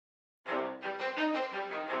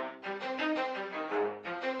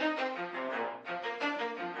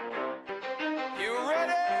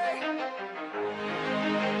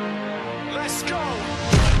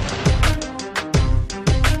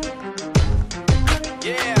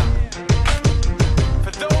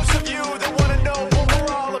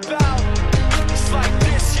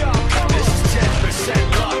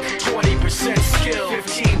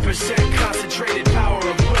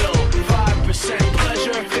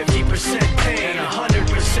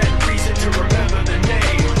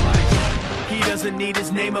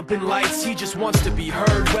name up in lights. He just wants to be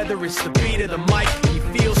heard, whether it's the beat or the mic. He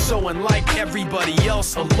feels so unlike everybody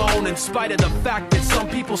else, alone, in spite of the fact that some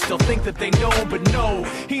people still think that they know. But no,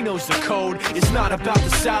 he knows the code. It's not about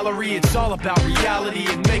the salary, it's all about reality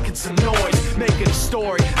and making some noise, making a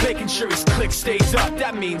story, making sure his click stays up.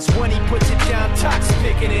 That means when he puts it down, Tox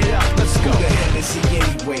picking it up. Let's go. Who the hell is he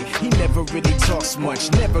anyway? He never really talks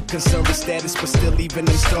much, never concerned with status, but still even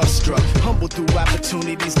him starstruck. Humble through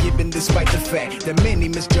opportunities given despite the fact that many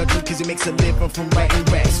misjudge him cause he makes a living from writing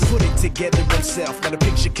raps. Put it together himself, now the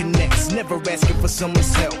picture connects. Never asking for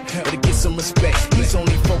someone's help or to get some respect. He's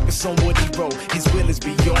only focused on what he wrote. His will is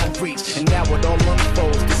beyond reach, and now it all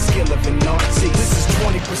unfolds. The skill of an artist. This is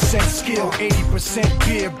 20% skill, 80%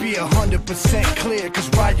 beer, be 100% clear, cause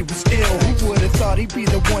Ryu was ill. Who would've thought he'd be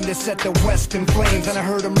the one that set the West in flames? And I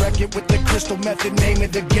heard him wreck it with the crystal method, name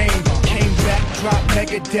of the game. Came back, dropped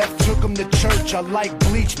Megadeth, took him to church. I like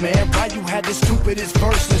Bleach, man. Ryu had the stupidest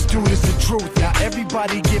verse. This dude is the truth. Now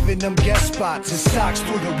everybody giving them guest spots. His stocks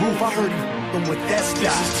through the roof. I heard he f***ing with that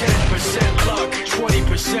stock. This is 10% luck,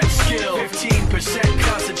 20% skill, 15%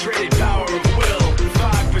 concentrated power of will,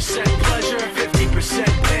 5% pleasure,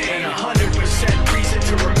 50% pain, and 100% reason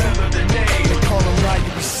to remember the name. They call him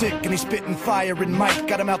Ryu, he's sick and he's spitting fire. And Mike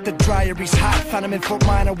got him out the dryer, he's hot. Found him in Fort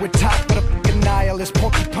Minor with top, but a f***ing nihilist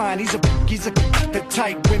porcupine. He's the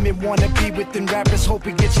type women wanna be with, and rappers hope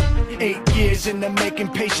he gets 8 years in the making,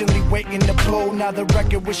 patiently waiting to blow. Now the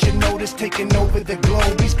record with your notice taking over the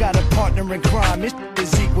globe. He's got a partner in crime, his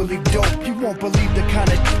is equally dope. You won't believe the kind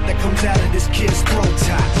of that comes out of this kid's throat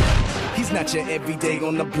top. He's not your everyday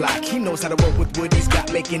on the block. He knows how to work with what he's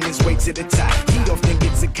got, making his way to the top. He often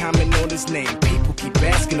gets a comment on his name. People keep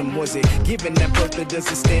asking him, was it given that birth or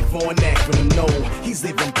does it stand for an acronym? No, he's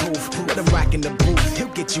living proof. Let him rock in the booth. He'll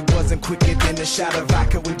get you buzzing quicker than a shot of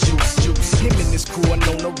vodka with juice. Him and his crew are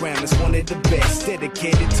known around as one of the best,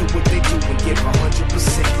 dedicated to what they do and give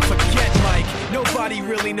 100%. Forget Mike, nobody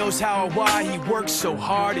really knows how or why he works so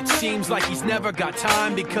hard. It seems like he's never got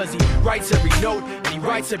time, because he writes every note and he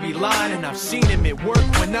writes every line. And I've seen him at work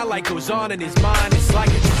when that light goes on in his mind. It's like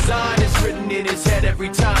a design is written in his head every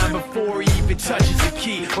time, before he even touches a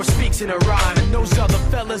key or speaks in a rhyme. And those other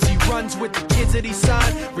fellas he runs with, the kids that he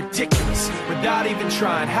signed, ridiculous, without even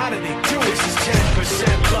trying. How do they do it? This is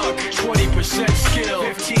 10% luck, 20% skill,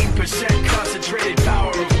 15% concentrated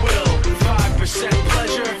power of will, 5%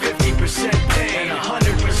 pleasure, 50% pain, and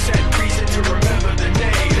 100% reason to remember the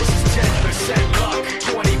name. This is 10% luck,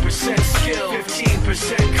 20% skill,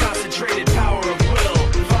 15% concentrated power of will,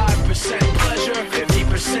 5% pleasure,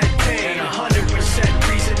 50% pain, and 100%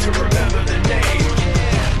 reason to remember the name.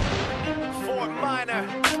 Yeah, Fort Minor,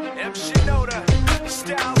 M. Shinoda,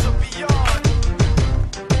 styles are beyond.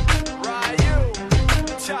 Ryu,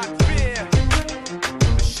 Top Beer,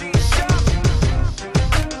 Machine Shop.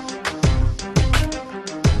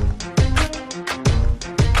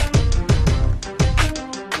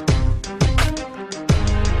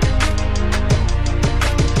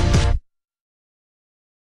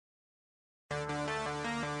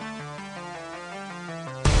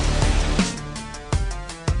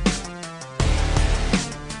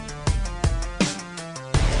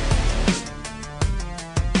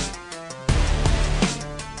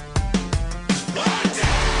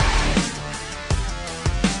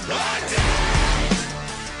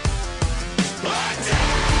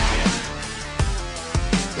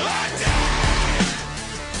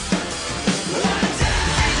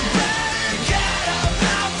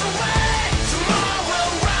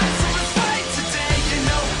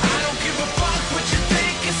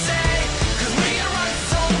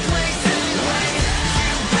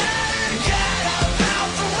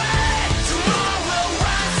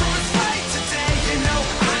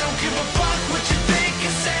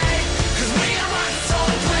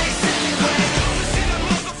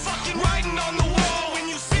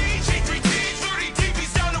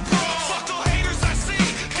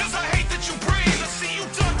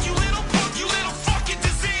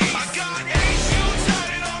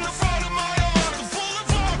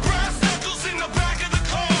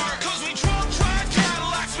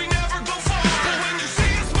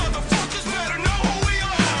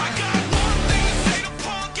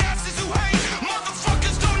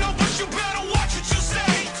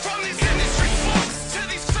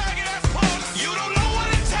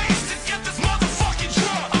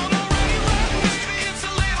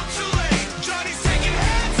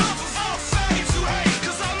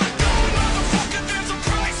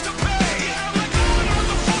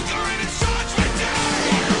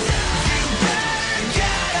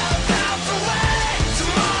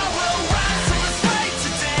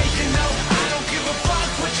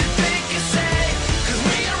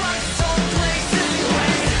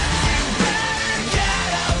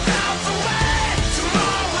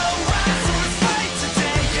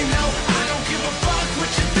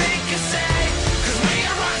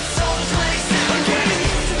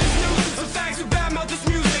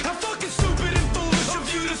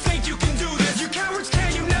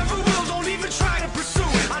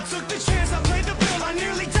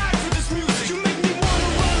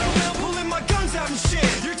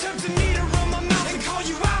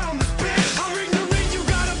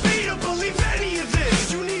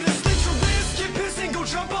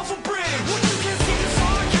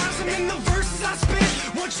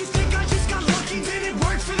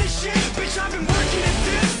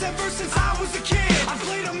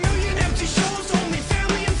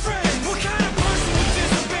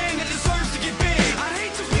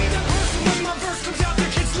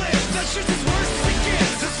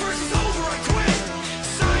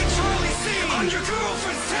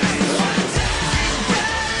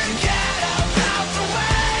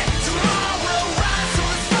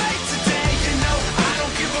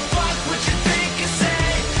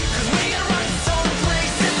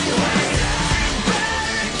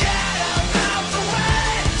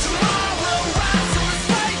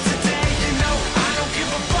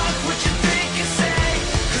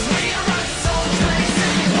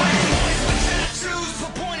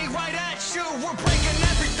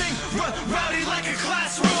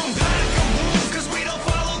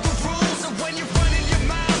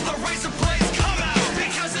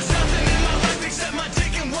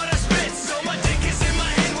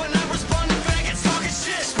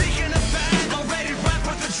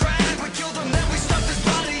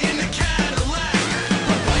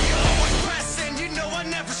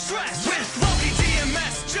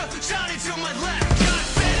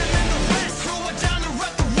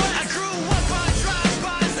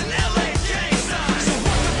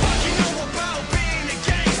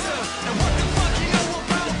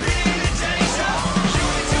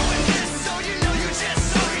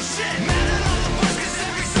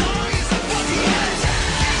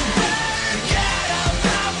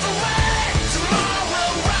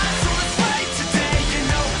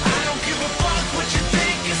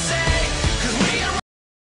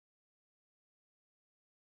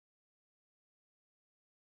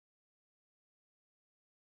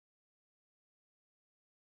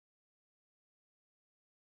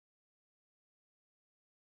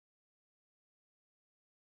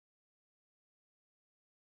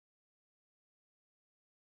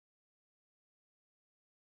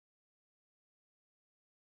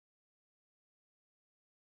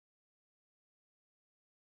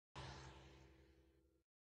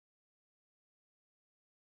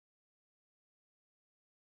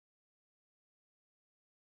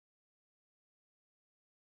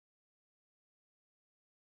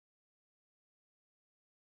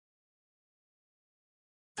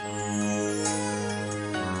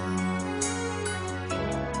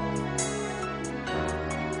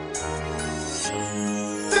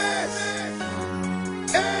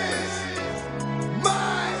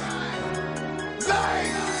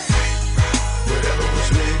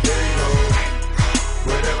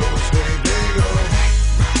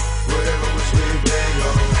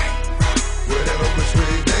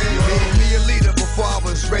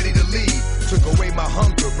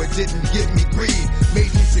 Didn't give me greed,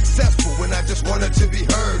 made me successful when I just wanted to be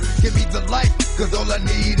heard. Give me the light, cause all I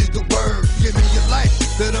need is the word. Give me your life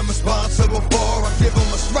that I'm responsible for. I give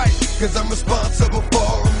them a strike, cause I'm responsible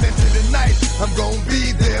for them. Into the night, I'm gonna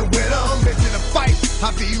be there with them. Into the fight,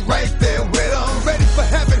 I'll be right there with them. Ready for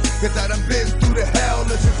heaven, cause I done been through the hell.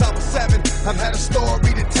 And since I was 7, I've had a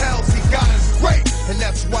story to tell. See, God is great, and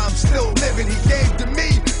that's why I'm still living. He gave to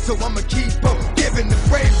me, so I'ma keep on giving. The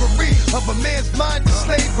bravery of a man's mind to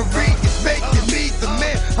slavery is making me the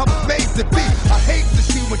man I was made to be. I hate to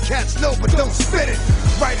see when cats know but don't spit it.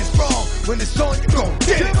 Right is wrong, when it's on you gon'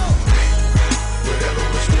 get it. Whatever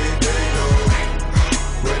was sweet, they go.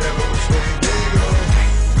 Whatever was sweet, they go.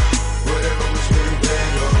 Whatever was sweet, they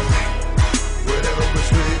go. Whatever was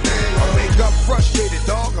sweet, they go. I wake up frustrated,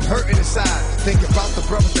 dog, I'm hurting inside. Think about the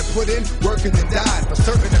brothers that put in work and then died. For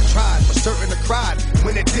certain I tried, for certain I cried.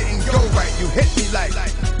 When it didn't go right, you hit me like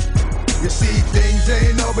you see, things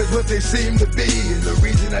ain't always what they seem to be. And the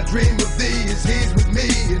reason I dream of thee is he's with me.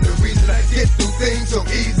 And the reason I get through things so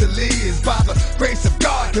easily is by the grace of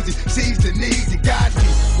God. Cause he sees the need to guide me,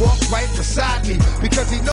 walk right beside me. Because he knows